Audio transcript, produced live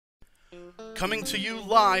coming to you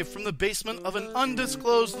live from the basement of an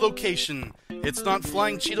undisclosed location. It's not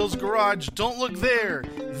Flying Cheeto's garage, don't look there.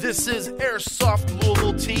 This is Airsoft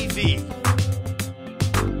Louisville TV.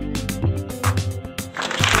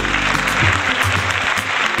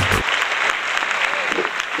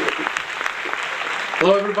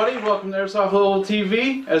 Hello everybody, welcome to Airsoft Louisville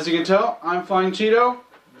TV. As you can tell, I'm Flying Cheeto.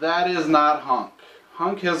 That is not Hunk.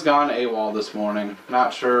 Hunk has gone AWOL this morning.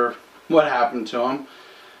 Not sure what happened to him.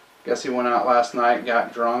 Guess he went out last night,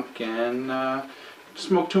 got drunk, and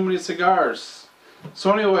smoked too many cigars.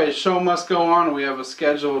 So anyway, show must go on. We have a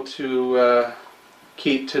schedule to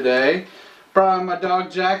keep today. Brought my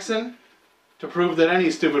dog Jackson to prove that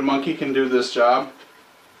any stupid monkey can do this job.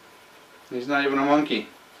 He's not even a monkey,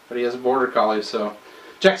 but he has a border collie, so...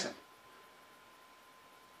 Jackson!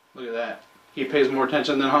 Look at that. He pays more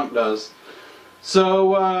attention than Hunk does.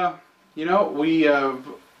 So, you know, we...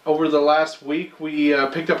 over the last week, we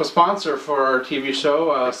picked up a sponsor for our TV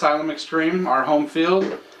show, Asylum Extreme, our home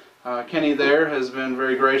field. Kenny there has been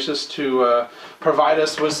very gracious to provide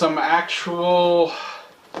us with some actual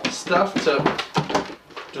stuff to,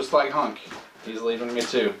 just like Hunk. He's leaving me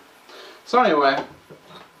too. So anyway,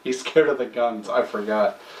 he's scared of the guns, I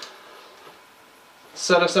forgot.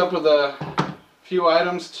 Set us up with a few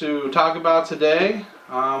items to talk about today.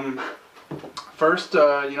 First,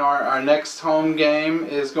 you know, our next home game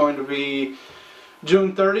is going to be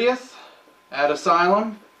June 30th at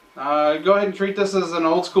Asylum. Go ahead and treat this as an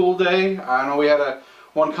old school day. I know we had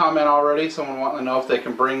one comment already, someone wanting to know if they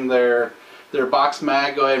can bring their box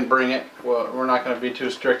mag. Go ahead and bring it. Well, we're not going to be too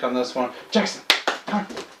strict on this one. Jackson,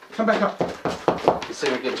 come back up. Let's see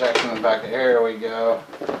if we can get Jackson in the back. Here we go.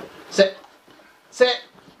 Sit. Sit.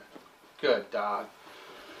 Good dog.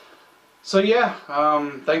 So yeah,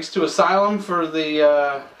 thanks to Asylum for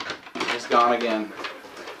the, he's gone again.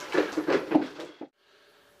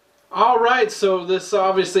 Alright, so this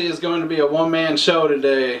obviously is going to be a one-man show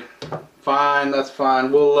today. Fine, that's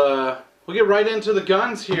fine. We'll get right into the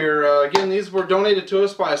guns here. Again, these were donated to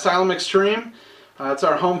us by Asylum Extreme. It's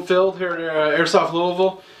our home field here at Airsoft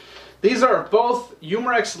Louisville. These are both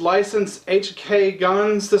Umarex licensed HK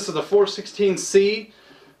guns. This is the 416C.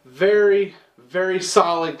 Very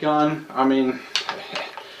solid gun. I mean,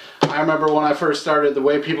 I remember when I first started, the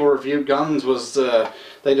way people reviewed guns was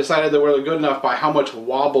they decided they were good enough by how much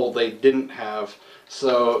wobble they didn't have.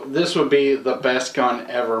 So this would be the best gun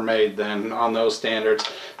ever made then on those standards.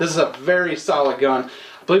 This is a very solid gun.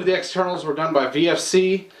 I believe the externals were done by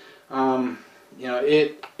VFC. You know,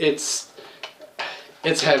 it's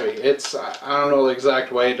heavy. It's, I don't know the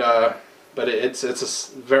exact weight, but it's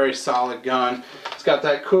a very solid gun. It's got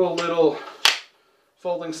that cool little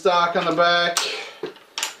folding stock on the back.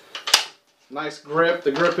 Nice grip.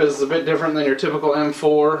 The grip is a bit different than your typical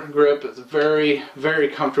M4 grip. It's a very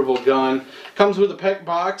comfortable gun. Comes with a PEC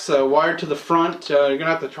box wired to the front. You're going to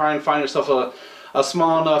have to try and find yourself a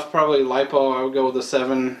small enough, probably LiPo. I would go with a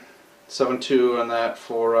 7.2 on that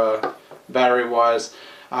for battery wise.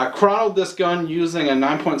 I chronoed this gun using a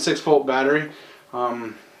 9.6 volt battery.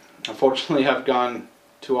 Unfortunately, I've gone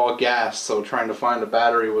to all gas, so trying to find a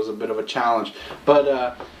battery was a bit of a challenge.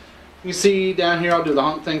 But you see down here, I'll do the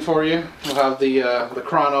Hunk thing for you. We'll have the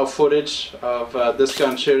chrono footage of this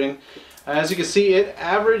gun shooting. As you can see, it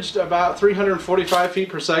averaged about 345 feet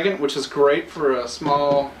per second, which is great for a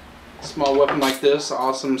small weapon like this.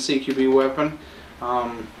 Awesome CQB weapon.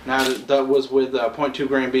 Now that was with 0.2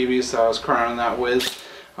 grain BB, so I was chronoing that with.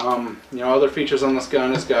 You know, other features on this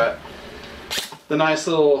gun, it's got the nice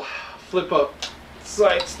little flip up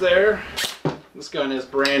sights there. This gun is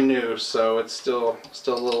brand new, so it's still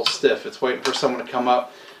a little stiff. It's waiting for someone to come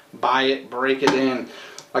up, buy it, break it in.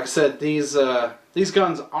 Like I said, these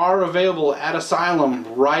guns are available at Asylum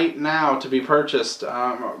right now to be purchased.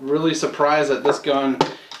 I'm really surprised that this gun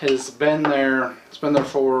has been there. It's been there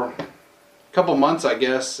for a couple months, I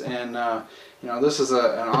guess, and you know, this is an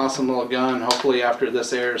awesome little gun. Hopefully after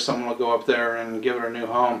this airs, someone will go up there and give it a new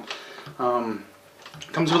home.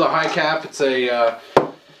 Comes with a high cap. It's a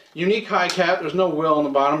unique high cap. There's no wheel on the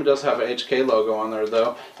bottom. It does have a HK logo on there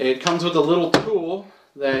though. It comes with a little tool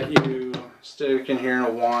that you stick in here and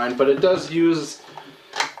a wind, but it does use,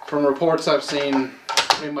 from reports I've seen,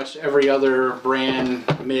 pretty much every other brand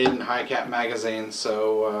mid and high cap magazine,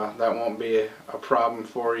 so that won't be a problem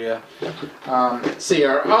for you. Let's see,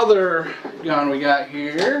 our other gun we got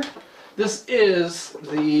here. This is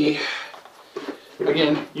the,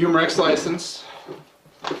 again, Umarex license.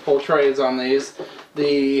 Full trades on these.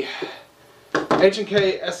 The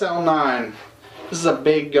H&K SL9. This is a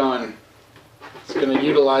big gun. It's going to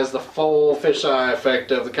utilize the full fisheye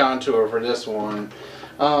effect of the contour for this one.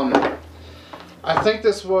 I think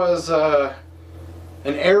this was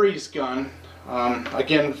an Aries gun.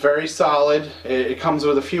 Again, very solid. It comes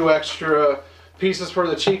with a few extra pieces for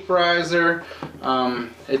the cheek riser.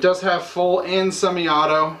 It does have full and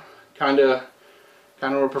semi-auto. Kind of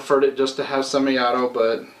would preferred it just to have semi-auto,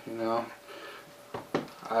 but you know,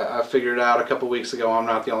 I figured out a couple weeks ago I'm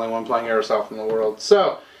not the only one playing airsoft in the world.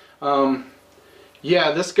 So,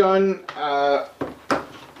 yeah, this gun,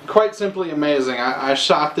 quite simply amazing. I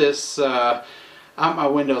shot this out my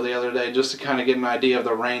window the other day just to kind of get an idea of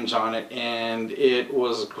the range on it, and it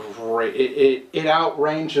was great. It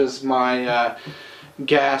outranges my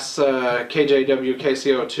gas KJW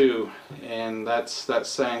KCO2, and that's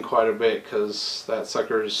saying quite a bit because that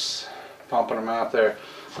sucker's pumping them out there.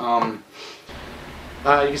 You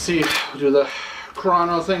can see, we'll do the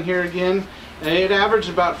chrono thing here again. It averaged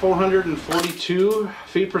about 442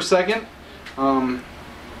 feet per second. You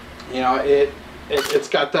know, it's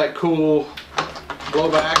got that cool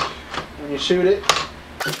blowback when you shoot it.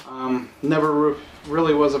 Never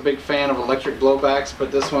really was a big fan of electric blowbacks,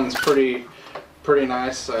 but this one's pretty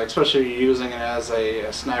nice, especially using it as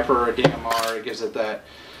a sniper or a DMR. It gives it that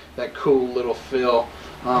cool little feel.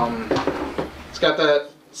 It's got that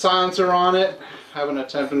silencer on it. Haven't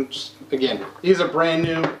attempted, again, these are brand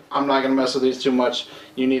new. I'm not going to mess with these too much.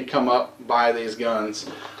 You need to come up, buy these guns.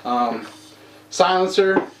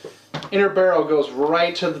 Silencer, inner barrel goes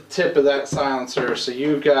right to the tip of that silencer, so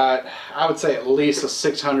you've got, I would say, at least a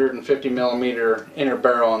 650 millimeter inner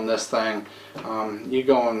barrel on this thing. You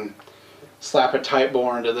go and slap a tight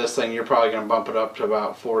bore into this thing, you're probably going to bump it up to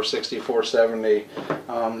about 460,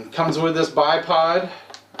 470. Comes with this bipod.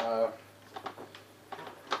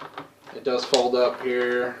 It does fold up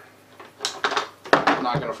here. I'm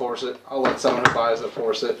not going to force it. I'll let someone who buys it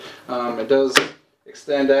force it. It does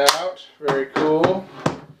extend out. Very cool.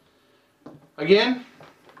 Again,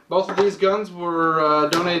 both of these guns were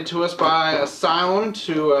donated to us by Asylum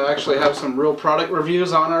to actually have some real product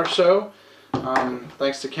reviews on our show.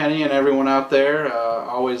 Thanks to Kenny and everyone out there.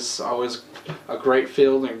 Always a great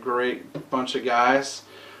field and great bunch of guys.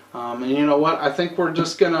 And you know what? I think we're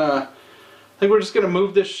just gonna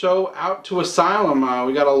move this show out to Asylum.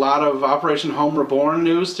 We got a lot of Operation Home Reborn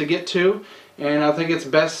news to get to, and I think it's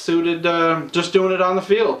best suited just doing it on the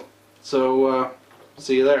field. So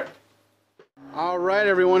see you there. Alright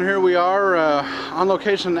everyone, here we are on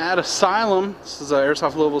location at Asylum. This is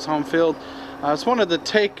Airsoft Louisville's home field. I just wanted to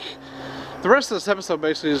take the rest of this episode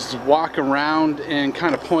basically is walk around and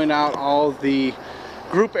kind of point out all the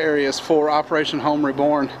group areas for Operation Home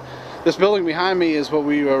Reborn. This building behind me is what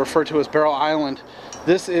we refer to as Barrel Island.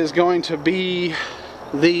 This is going to be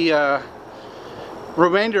the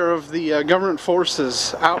remainder of the government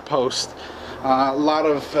forces outpost. A lot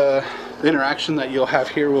of the interaction that you'll have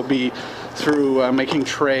here will be through making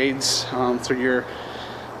trades, through your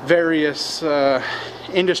various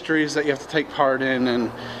industries that you have to take part in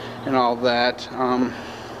and all that.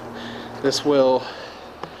 This will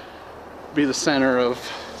be the center of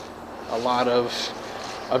a lot of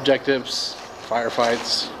objectives,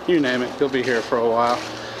 firefights, you name it. They'll be here for a while.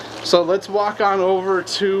 So let's walk on over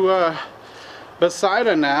to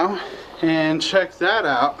Bethsaida now and check that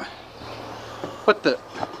out. What the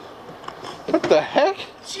heck?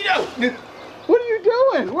 Cheeto! What are you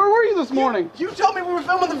doing? Where were you this morning? You told me we were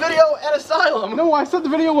filming the video at Asylum. No, I said the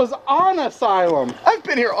video was on Asylum. I've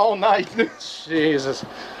been here all night. Jesus.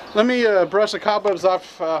 Let me brush the cobwebs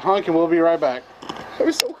off Hunk and we'll be right back. It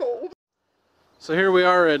was so cold. So here we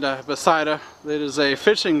are at Bethsaida. It is a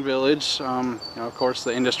fishing village. You know, of course,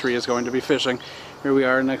 the industry is going to be fishing. Here we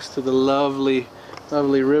are next to the lovely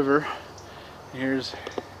river. Here's,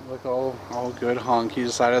 look, all good. Hunk, he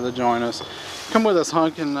decided to join us. Come with us,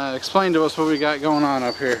 Hunk, and explain to us what we got going on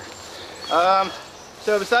up here.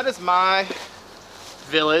 So Bethsaida's my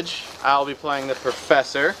village. I'll be playing the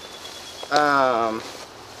professor. It's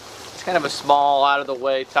kind of a small,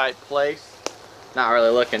 out-of-the-way type place. Not really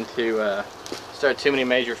looking to start too many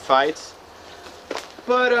major fights,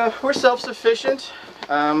 but we're self-sufficient. We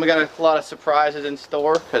got a lot of surprises in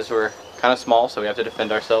store because we're kind of small, so we have to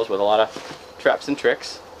defend ourselves with a lot of traps and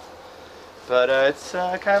tricks. But it's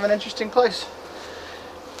kind of an interesting place.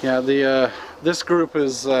 Yeah, this group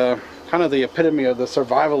is kind of the epitome of the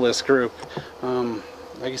survivalist group.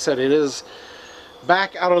 Like you said, it is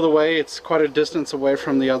back out of the way. It's quite a distance away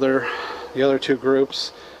from the other two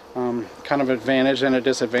groups. Kind of advantage and a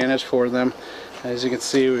disadvantage for them. As you can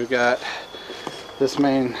see, we've got this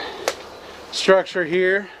main structure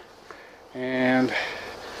here, and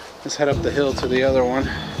let's head up the hill to the other one.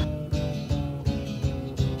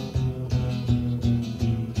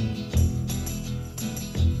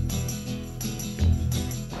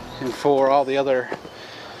 And for all the other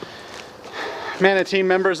Man, team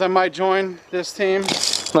members that might join this team,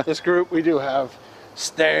 this group, we do have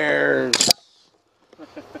stairs.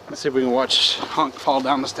 Let's see if we can watch Hunk fall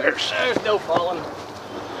down the stairs. There's no falling.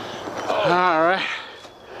 Alright,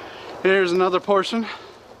 here's another portion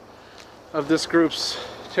of this group's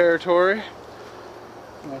territory.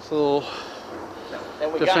 Nice little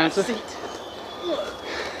And we defensive. got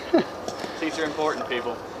a seat. Seats are important,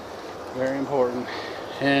 people. Very important.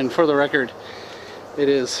 And for the record, it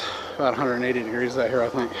is about 180 degrees out here, I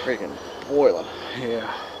think. Freaking boiling.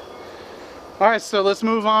 Yeah. Alright, so let's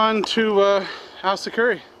move on to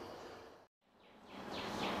Al-Sakari.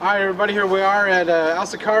 Alright everybody, here we are at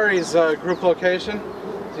Al-Sakari's group location.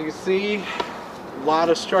 As you can see, a lot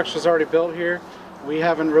of structures already built here. We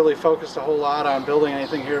haven't really focused a whole lot on building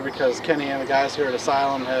anything here because Kenny and the guys here at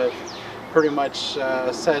Asylum have pretty much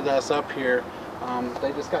set us up here.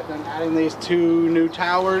 They just got done adding these 2 new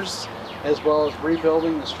towers as well as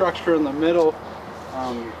rebuilding the structure in the middle.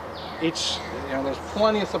 There's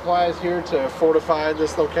plenty of supplies here to fortify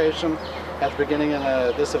this location at the beginning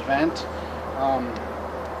of this event.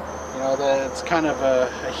 It's kind of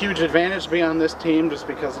a huge advantage to be on this team just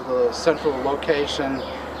because of the central location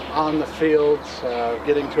on the field.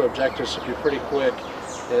 Getting to objectives should be pretty quick,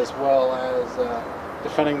 as well as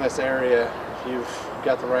defending this area. If you've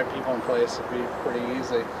got the right people in place, it'd be pretty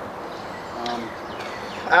easy.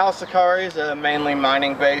 Al-Sakari is a mainly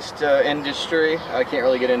mining-based industry. I can't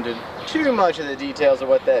really get into too much of the details of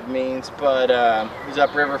what that means, but he's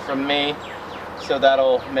upriver from me, so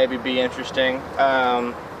that'll maybe be interesting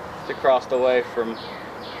to cross the way from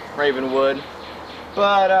Ravenwood.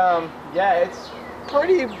 But yeah, it's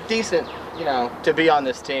pretty decent, to be on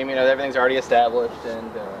this team. Everything's already established, and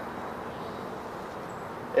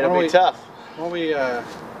it'll be tough. Well,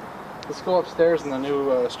 let's go upstairs in the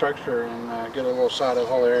new structure and get a little shot of the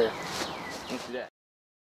whole area. Let's do that.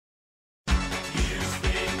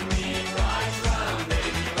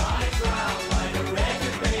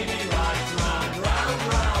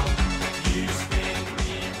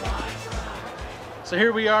 So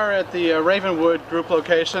here we are at the Ravenwood group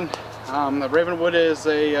location. The Ravenwood is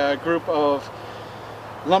a group of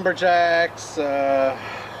lumberjacks,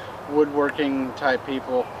 woodworking type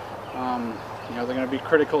people. They're going to be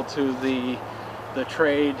critical to the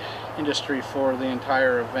trade industry for the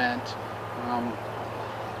entire event.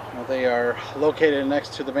 They are located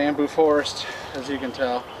next to the bamboo forest, as you can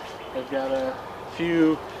tell. They've got a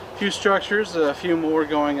few structures, a few more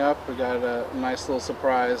going up. We got a nice little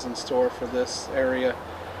surprise in store for this area.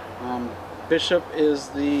 Bishop is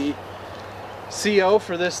the CO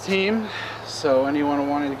for this team, so anyone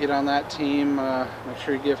wanting to get on that team, make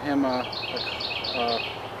sure you give him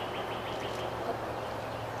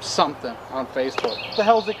something on Facebook. What the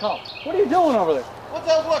hell is it called? What are you doing over there? What the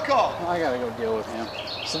hell's what called? I gotta go deal with him.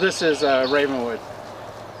 So this is Ravenwood.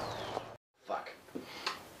 Fuck.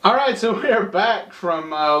 Alright, so we are back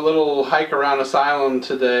from a little hike around Asylum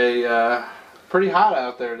today. Pretty hot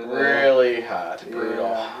out there today. Really hot. Brutal.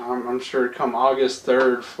 Yeah, I'm sure come August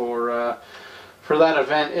 3rd for that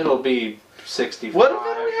event, it'll be 65. What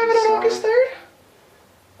event are we having on August 3rd?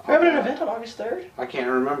 We're having an event on August 3rd? I can't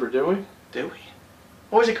remember, do we? Do we?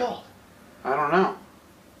 What was it called? I don't know.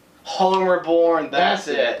 Home Reborn, that's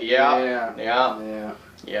it. Yeah.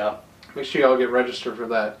 Yeah. Make sure y'all get registered for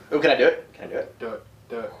that. Oh, can I do it? Can I do it?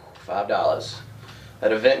 Do it. $5.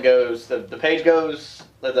 That event goes, the page goes,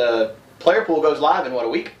 the player pool goes live in what, a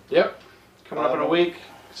week? Yep. Coming up in a week.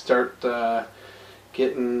 Start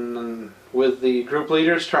getting with the group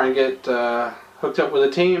leaders, try and get hooked up with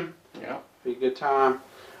a team. Yeah. Be a good time.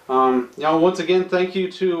 Once again, thank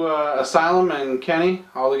you to Asylum and Kenny,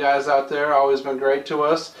 all the guys out there, always been great to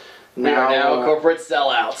us. We are now corporate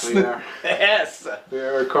sellouts. We are. Yes. We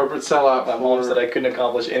are a corporate sellout. My mom said I couldn't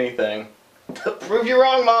accomplish anything. Prove you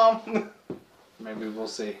wrong, Mom. Maybe we'll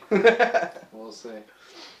see. We'll see.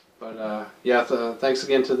 But thanks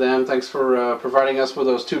again to them. Thanks for providing us with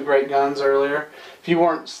those 2 great guns earlier. If you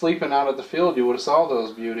weren't sleeping out at the field, you would have saw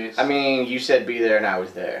those beauties. I mean, you said be there and I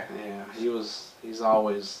was there. Yeah, he's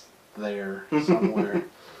always there somewhere.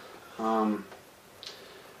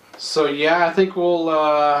 So yeah, I think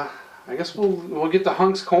I guess we'll get to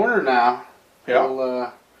Hunk's Corner now. Yeah.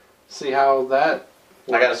 We'll see how that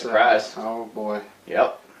works. I got a surprise. Oh boy.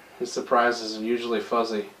 Yep. His surprises are usually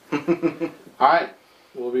fuzzy. Alright,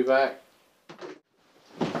 we'll be back.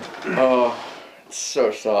 Oh, it's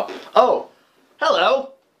so soft. Oh,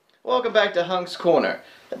 hello. Welcome back to Hunk's Corner.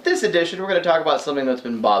 At this edition, we're going to talk about something that's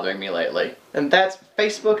been bothering me lately, and that's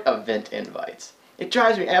Facebook event invites. It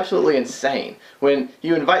drives me absolutely insane when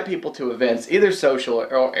you invite people to events, either social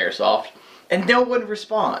or airsoft, and no one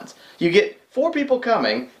responds. You get 4 people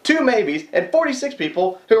coming, 2 maybes, and 46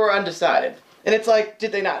 people who are undecided. And it's like,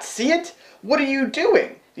 did they not see it? What are you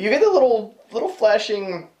doing? You get the little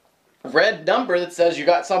flashing red number that says you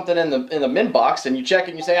got something in the min box, and you check it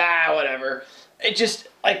and you say, ah, whatever. It just,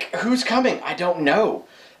 like, who's coming? I don't know.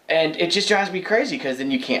 And it just drives me crazy because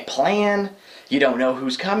then you can't plan, you don't know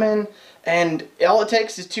who's coming, and all it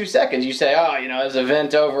takes is 2 seconds. You say, oh, you know, there's an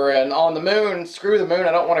event over and on the moon, screw the moon,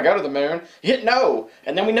 I don't want to go to the moon. You hit no,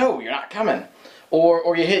 and then we know you're not coming.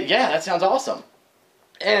 Or you hit, yeah, that sounds awesome.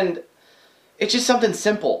 And it's just something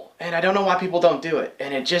simple, and I don't know why people don't do it.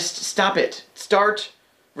 And it just, stop it. Start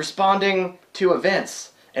responding to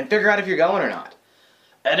events and figure out if you're going or not.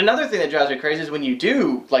 And another thing that drives me crazy is when you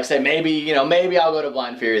do, like, say, maybe I'll go to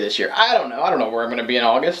Blind Fury this year. I don't know where I'm going to be in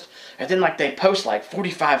August. And then, like, they post, like,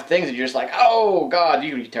 45 things, and you're just like, oh, God,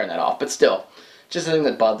 you turn that off. But still, just a thing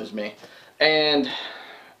that bothers me. And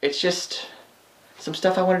it's just some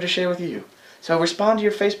stuff I wanted to share with you. So respond to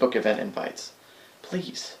your Facebook event invites,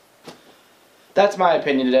 please. That's my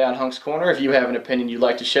opinion today on Hunk's Corner. If you have an opinion you'd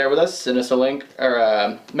like to share with us, send us a link or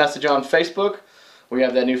a message on Facebook. We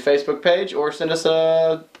have that new Facebook page, or send us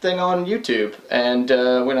a thing on YouTube, and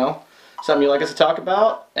something you'd like us to talk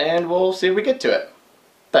about, and we'll see if we get to it.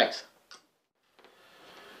 Thanks.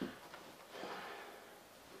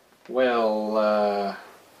 Well,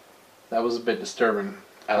 that was a bit disturbing.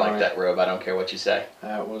 I like that robe. I don't care what you say.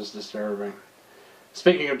 That was disturbing.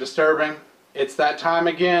 Speaking of disturbing, it's that time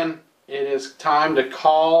again. It is time to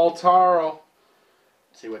call Taro.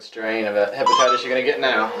 See what strain of hepatitis you're going to get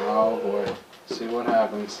now. Oh boy. See what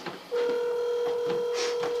happens.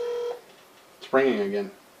 It's ringing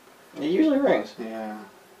again. It usually rings. Yeah.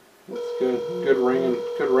 It's good. Good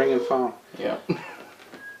ringing phone. Yeah. You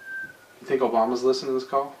think Obama's listening to this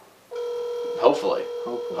call? Hopefully.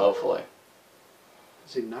 Hopefully.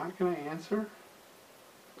 Is he not going to answer?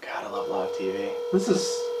 God, I love live TV. This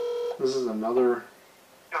is another...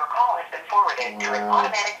 Your call has been forwarded to an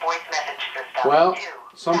automatic voice message system. Well,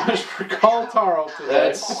 so much for Call Taro today.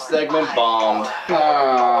 That segment bombed.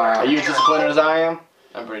 Are you as disappointed as I am?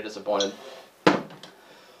 I'm pretty disappointed.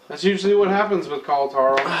 That's usually what happens with Call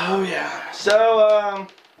Taro. Oh yeah. So, I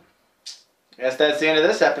guess that's the end of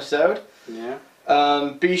this episode. Yeah.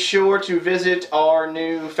 Be sure to visit our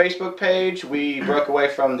new Facebook page. We broke away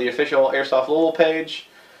from the official Airsoft Louisville page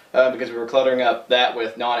because we were cluttering up that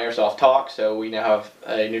with non-Airsoft talk. So we now have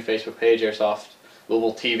a new Facebook page, Airsoft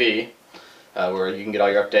Louisville TV, where you can get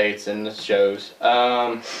all your updates and the shows.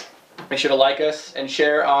 Make sure to like us and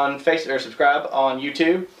share on Facebook or subscribe on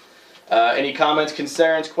YouTube. Any comments,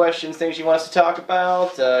 concerns, questions, things you want us to talk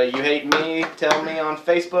about? You hate me? Tell me on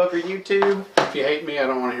Facebook or YouTube. If you hate me, I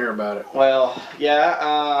don't want to hear about it. Well,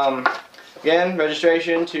 yeah. Again,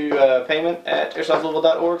 registration to payment at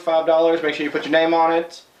airsoftlouisville.org, $5. Make sure you put your name on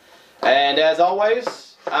it. And as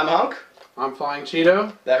always, I'm Hunk. I'm Flying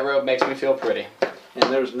Cheeto. That robe makes me feel pretty.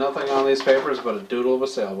 And there's nothing on these papers but a doodle of a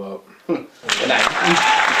sailboat. Good night.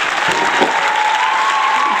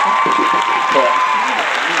 Cool.